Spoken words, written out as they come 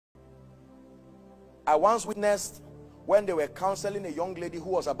I once witnessed when they were counseling a young lady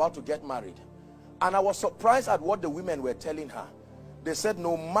who was about to get married, and I was surprised at what the women were telling her. They said,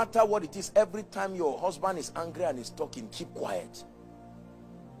 no matter what it is, every time your husband is angry and is talking, keep quiet.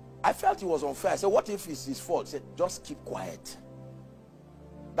 I felt it was unfair. I said, what if it's his fault? He said, just keep quiet.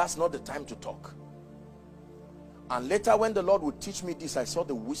 That's not the time to talk. And later when the Lord would teach me this, I saw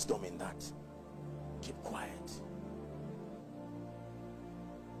the wisdom in that. Keep quiet.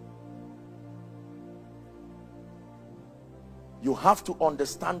 You have to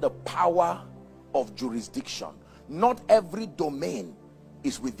understand the power of jurisdiction. Not every domain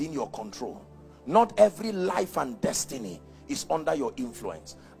is within your control. Not every life and destiny is under your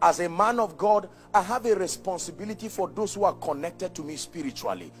influence. As a man of God, I have a responsibility for those who are connected to me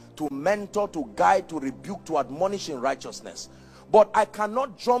spiritually, to mentor, to guide, to rebuke, to admonish in righteousness. But I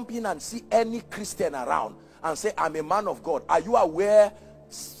cannot jump in and see any Christian around and say, I'm a man of God. Are you aware,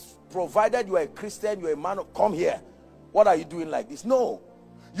 provided you are a Christian, you are a man of, come here. What are you doing like this? No.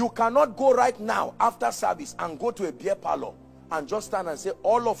 You cannot go right now after service and go to a beer parlor and just stand and say,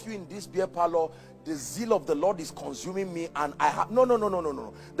 all of you in this beer parlor, the zeal of the Lord is consuming me and I have... No.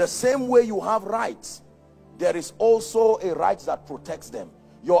 The same way you have rights, there is also a right that protects them.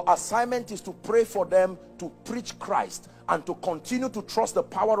 Your assignment is to pray for them, to preach Christ, and to continue to trust the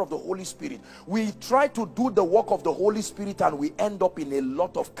power of the Holy Spirit. We try to do the work of the Holy Spirit and we end up in a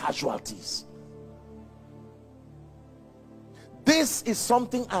lot of casualties. This is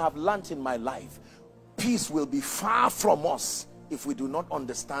something I have learned in my life. Peace will be far from us if we do not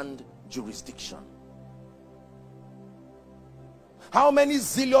understand jurisdiction. How many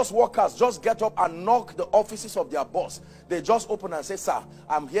zealous workers just get up and knock the offices of their boss? They just open and say, sir,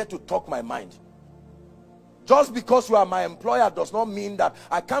 I'm here to talk my mind. Just because you are my employer does not mean that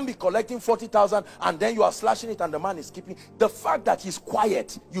I can't be collecting 40,000 and then you are slashing it and the man is keeping. The fact that he's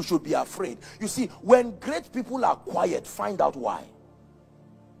quiet, you should be afraid. You see, when great people are quiet, find out why.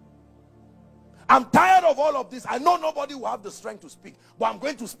 I'm tired of all of this. I know nobody will have the strength to speak, but I'm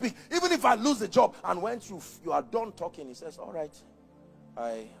going to speak even if I lose the job. And when you are done talking, he says, all right,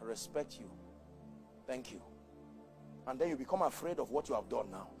 I respect you. Thank you. And then you become afraid of what you have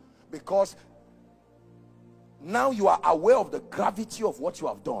done now, because now you are aware of the gravity of what you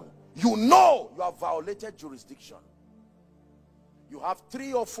have done. You know you have violated jurisdiction. You have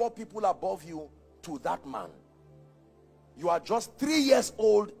 3 or 4 people above you to that man. You are just 3 years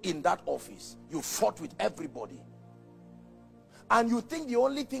old in that office. You fought with everybody. And you think the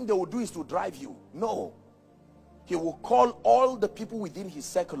only thing they will do is to drive you. No. He will call all the people within his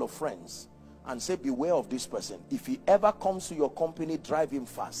circle of friends and say, beware of this person. If he ever comes to your company, drive him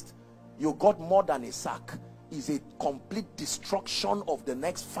fast. You got more than a sack. Is a complete destruction of the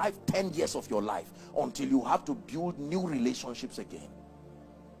next 5-10 years of your life until you have to build new relationships again.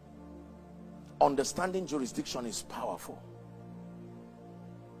 Understanding jurisdiction is powerful.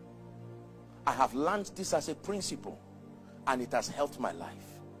 I have learned this as a principle and it has helped my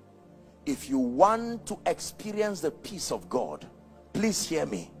life. If you want to experience the peace of God, please hear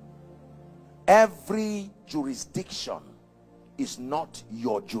me. Every jurisdiction is not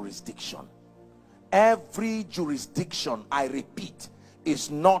your jurisdiction. Every jurisdiction, I repeat,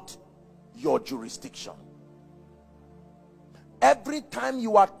 is not your jurisdiction. Every time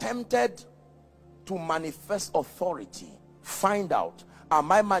you are tempted to manifest authority, find out,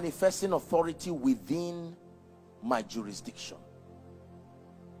 am I manifesting authority within my jurisdiction?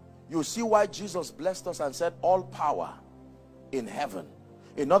 You see why Jesus blessed us and said, all power in heaven.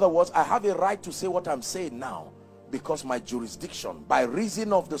 In other words, I have a right to say what I'm saying now, because my jurisdiction, by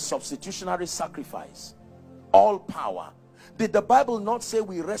reason of the substitutionary sacrifice, all power. Did the Bible not say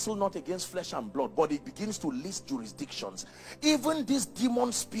we wrestle not against flesh and blood? But it begins to list jurisdictions. Even these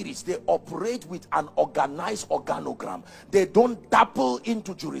demon spirits, they operate with an organized organogram. They don't dabble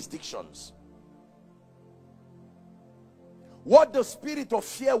into jurisdictions. What the spirit of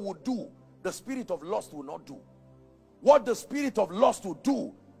fear would do, the spirit of lust will not do. What the spirit of lust will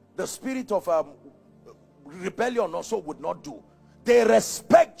do, the spirit of rebellion also would not do. They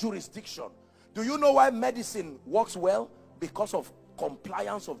respect jurisdiction. Do you know why medicine works well? Because of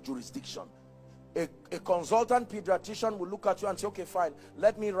compliance of jurisdiction. A consultant pediatrician will look at you and say, okay, fine,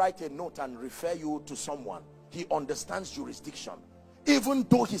 let me write a note and refer you to someone. He understands jurisdiction, even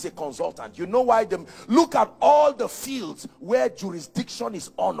though he's a consultant. You know why? Look at all the fields where jurisdiction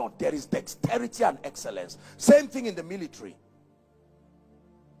is honored. There is dexterity and excellence. Same thing in the military.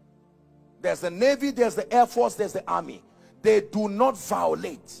 There's the Navy, there's the Air Force, there's the Army. They do not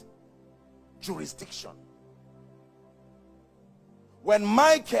violate jurisdiction. When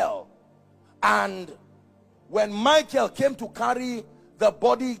Michael came to carry the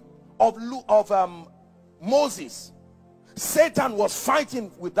body of Moses, Satan was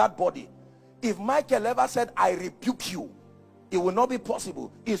fighting with that body. If Michael ever said, I rebuke you, it will not be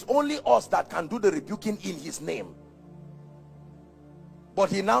possible. It's only us that can do the rebuking in his name.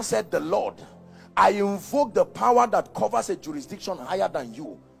 But he now said, the Lord, I invoke the power that covers a jurisdiction higher than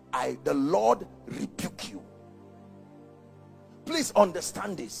you. The Lord rebuke you. Please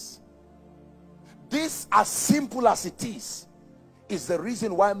understand this. This, as simple as it is the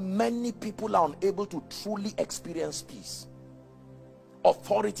reason why many people are unable to truly experience peace.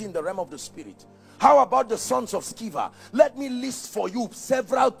 Authority in the realm of the spirit. How about the sons of Sceva? Let me list for you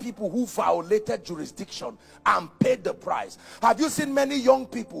several people who violated jurisdiction and paid the price. Have you seen many young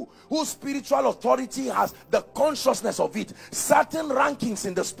people whose spiritual authority has the consciousness of it? Certain rankings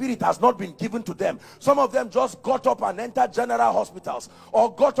in the spirit has not been given to them. Some of them just got up and entered general hospitals,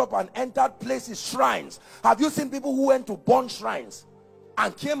 or got up and entered places, shrines. Have you seen people who went to burn shrines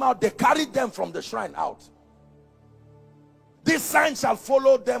and came out? They carried them from the shrine out. This sign shall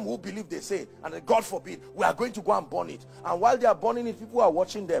follow them who believe, they say, and God forbid, we are going to go and burn it. And while they are burning it, people are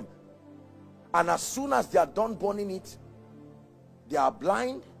watching them. And as soon as they are done burning it, they are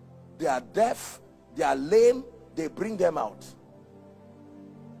blind, they are deaf, they are lame, they bring them out.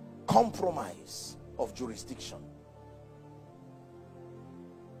 Compromise of jurisdiction.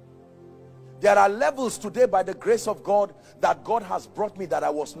 There are levels today, by the grace of God, that God has brought me that I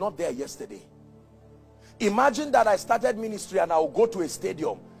was not there yesterday. Imagine that I started ministry and I will go to a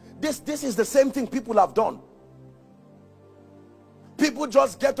stadium. This is the same thing people have done. People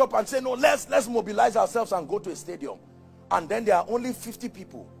just get up and say, no, let's mobilize ourselves and go to a stadium. And then there are only 50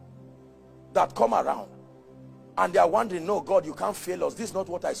 people that come around. And they are wondering, no, God, you can't fail us. This is not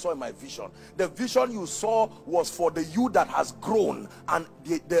what I saw in my vision. The vision you saw was for the you that has grown. And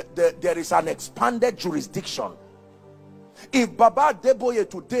there is an expanded jurisdiction. If Baba Deboye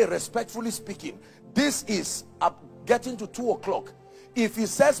today, respectfully speaking, this is getting to 2 o'clock. If he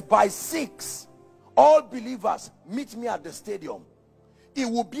says by 6, all believers meet me at the stadium, it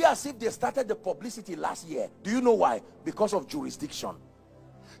will be as if they started the publicity last year. Do you know why? Because of jurisdiction.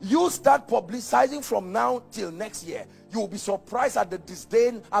 You start publicizing from now till next year, you will be surprised at the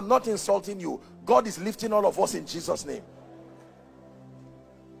disdain. I'm not insulting you. God is lifting all of us in Jesus' name.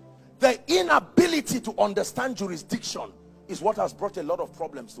 The inability to understand jurisdiction is what has brought a lot of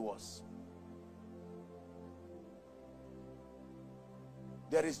problems to us.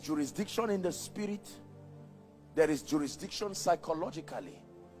 There is jurisdiction in the spirit. There is jurisdiction psychologically.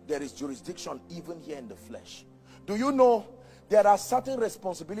 There is jurisdiction even here in the flesh. Do you know there are certain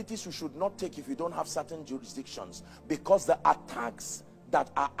responsibilities you should not take if you don't have certain jurisdictions? Because the attacks that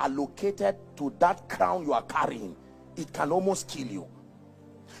are allocated to that crown you are carrying, it can almost kill you.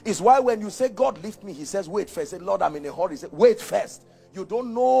 It's why when you say, God lift me, he says, wait first. Say, Lord, I'm in a hurry. Say, wait first. You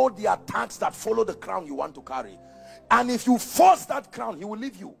don't know the attacks that follow the crown you want to carry. And if you force that crown, he will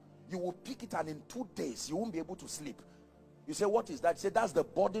leave you. You will pick it, and in 2 days you won't be able to sleep. You say, what is that? You say, that's the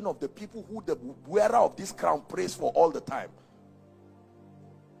burden of the people who the wearer of this crown prays for all the time.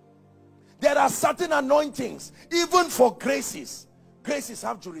 There are certain anointings, even for graces. Graces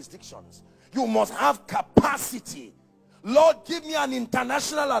have jurisdictions. You must have capacity. Lord, give me an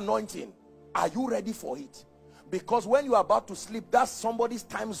international anointing. Are you ready for it? Because when you are about to sleep, that's somebody's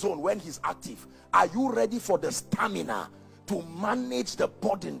time zone when he's active. Are you ready for the stamina to manage the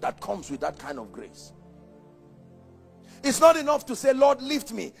burden that comes with that kind of grace? It's not enough to say, Lord,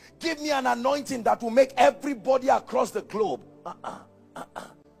 lift me. Give me an anointing that will make everybody across the globe.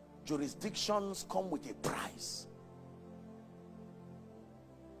 Jurisdictions come with a price.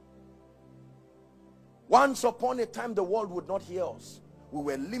 Once upon a time, the world would not hear us. We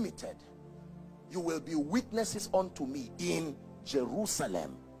were limited. You will be witnesses unto me in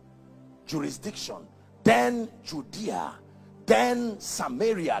Jerusalem. Jurisdiction. Then Judea. Then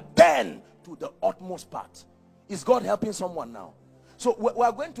Samaria. Then to the utmost part. Is God helping someone now? So we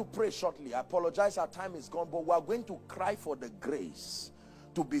are going to pray shortly. I apologize, our time is gone. But we are going to cry for the grace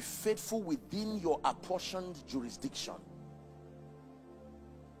to be faithful within your apportioned jurisdiction.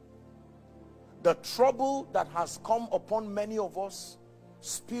 The trouble that has come upon many of us,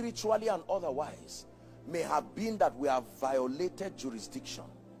 spiritually and otherwise, may have been that we have violated jurisdiction.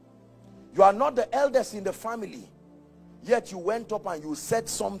 You are not the eldest in the family, yet you went up and you said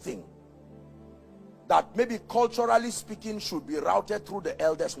something that maybe culturally speaking should be routed through the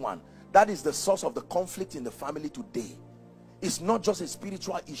eldest one. That is the source of the conflict in the family today. It's not just a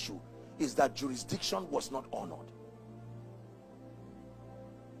spiritual issue, it's that jurisdiction was not honored.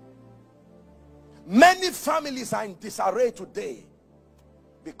 Many families are in disarray today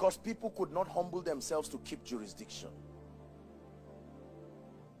because people could not humble themselves to keep jurisdiction.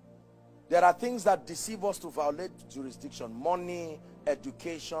 There are things that deceive us to violate jurisdiction. Money,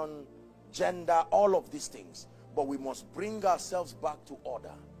 education, gender, all of these things. But we must bring ourselves back to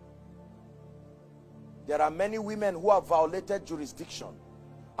order. There are many women who have violated jurisdiction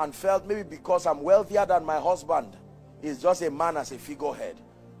and felt maybe because I'm wealthier than my husband, he's just a man as a figurehead.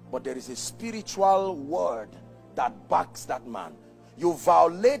 But there is a spiritual word that backs that man. You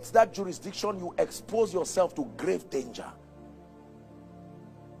violate that jurisdiction, you expose yourself to grave danger.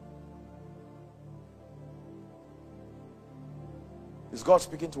 Is God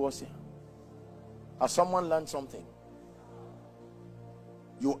speaking to us here? Has someone learned something?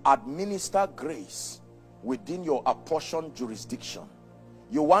 You administer grace within your apportioned jurisdiction.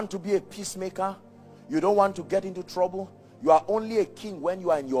 You want to be a peacemaker? You don't want to get into trouble? You are only a king when you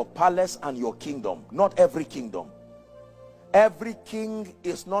are in your palace and your kingdom. Not every kingdom. Every king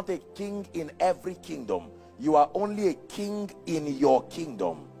is not a king in every kingdom. You are only a king in your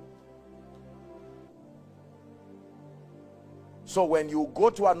kingdom. So when you go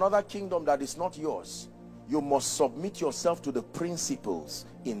to another kingdom that is not yours, you must submit yourself to the principles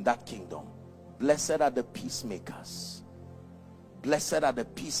in that kingdom. Blessed are the peacemakers. Blessed are the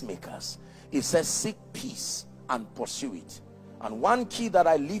peacemakers. It says seek peace and pursue it. And one key that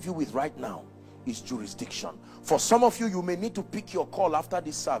I leave you with right now is jurisdiction. For some of you, you may need to pick your call after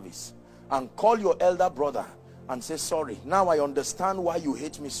this service and call your elder brother and say, sorry, now I understand why you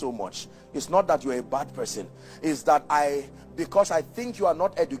hate me so much. It's not that you're a bad person. It's that because I think you are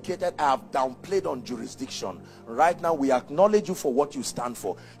not educated, I have downplayed on jurisdiction. Right now, we acknowledge you for what you stand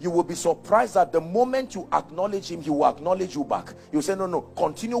for. You will be surprised that the moment you acknowledge him, he will acknowledge you back. You say, no, no,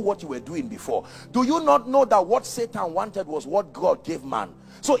 continue what you were doing before. Do you not know that what Satan wanted was what God gave man?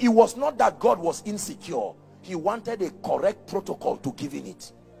 So it was not that God was insecure. He wanted a correct protocol to giving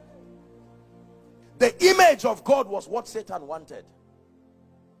it. The image of God was what Satan wanted.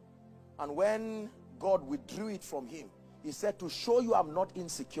 And when God withdrew it from him, he said, to show you I'm not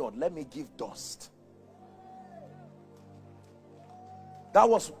insecure, let me give dust. That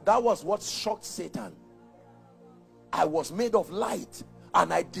was what shocked Satan. I was made of light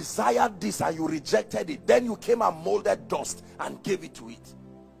and I desired this and you rejected it. Then you came and molded dust and gave it to it.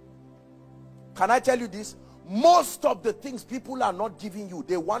 Can I tell you this? Most of the things people are not giving you,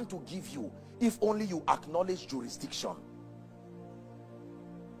 they want to give you, if only you acknowledge jurisdiction.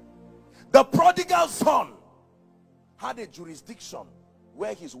 The prodigal son had a jurisdiction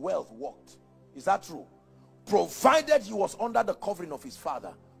where his wealth worked. Is that true? Provided he was under the covering of his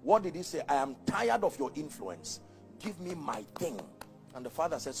father. What did he say? I am tired of your influence. Give me my thing. And the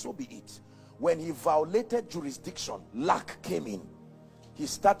father said, so be it. When he violated jurisdiction, lack came in. He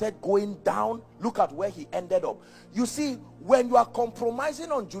started going down. Look at where he ended up. You see, when you are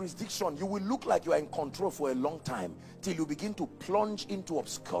compromising on jurisdiction, you will look like you are in control for a long time till you begin to plunge into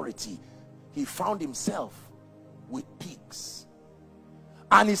obscurity. He found himself with pigs.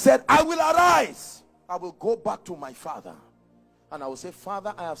 And he said, I will arise. I will go back to my father. And I will say,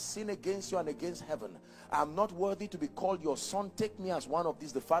 Father, I have sinned against you and against heaven. I am not worthy to be called your son. Take me as one of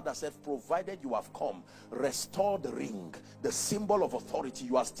these. The father said, provided you have come, restore the ring, the symbol of authority.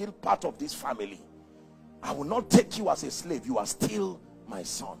 You are still part of this family. I will not take you as a slave. You are still my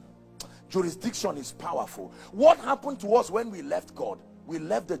son. Jurisdiction is powerful. What happened to us when we left God? We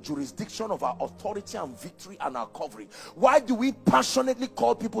left the jurisdiction of our authority and victory and our covering. Why do we passionately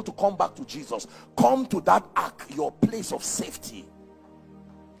call people to come back to Jesus? Come to that ark, your place of safety.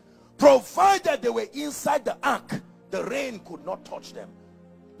 Provided they were inside the ark, the rain could not touch them.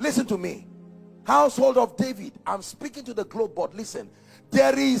 Listen to me. Household of David, I'm speaking to the globe, but listen.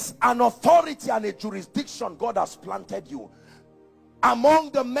 There is an authority and a jurisdiction God has planted you. Among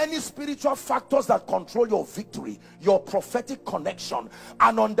the many spiritual factors that control your victory, your prophetic connection,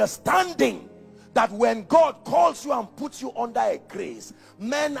 and understanding that when God calls you and puts you under a grace,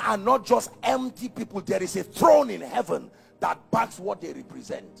 men are not just empty people. There is a throne in heaven that backs what they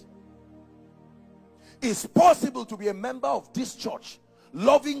represent. It's possible to be a member of this church,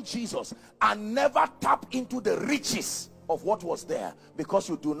 loving Jesus, and never tap into the riches of what was there because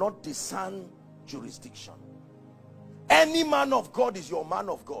you do not discern jurisdiction. Any man of God is your man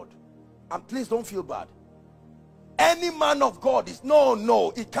of God. And please don't feel bad. Any man of God is,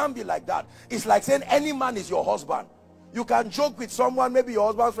 no, it can't be like that. It's like saying any man is your husband. You can joke with someone, maybe your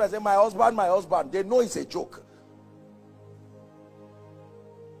husband's friend, say, my husband. They know it's a joke.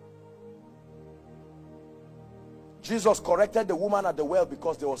 Jesus corrected the woman at the well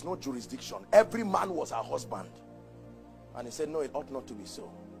because there was no jurisdiction. Every man was her husband. And he said, no, it ought not to be so.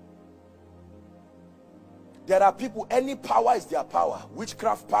 There are people, any power is their power.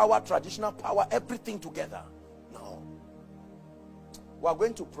 Witchcraft power, traditional power, everything together. No. We are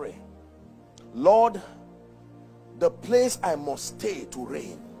going to pray. Lord, the place I must stay to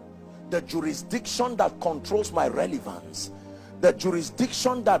reign, the jurisdiction that controls my relevance, the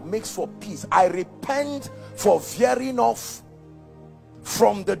jurisdiction that makes for peace, I repent for veering off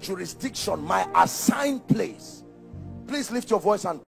from the jurisdiction, my assigned place. Please lift your voice and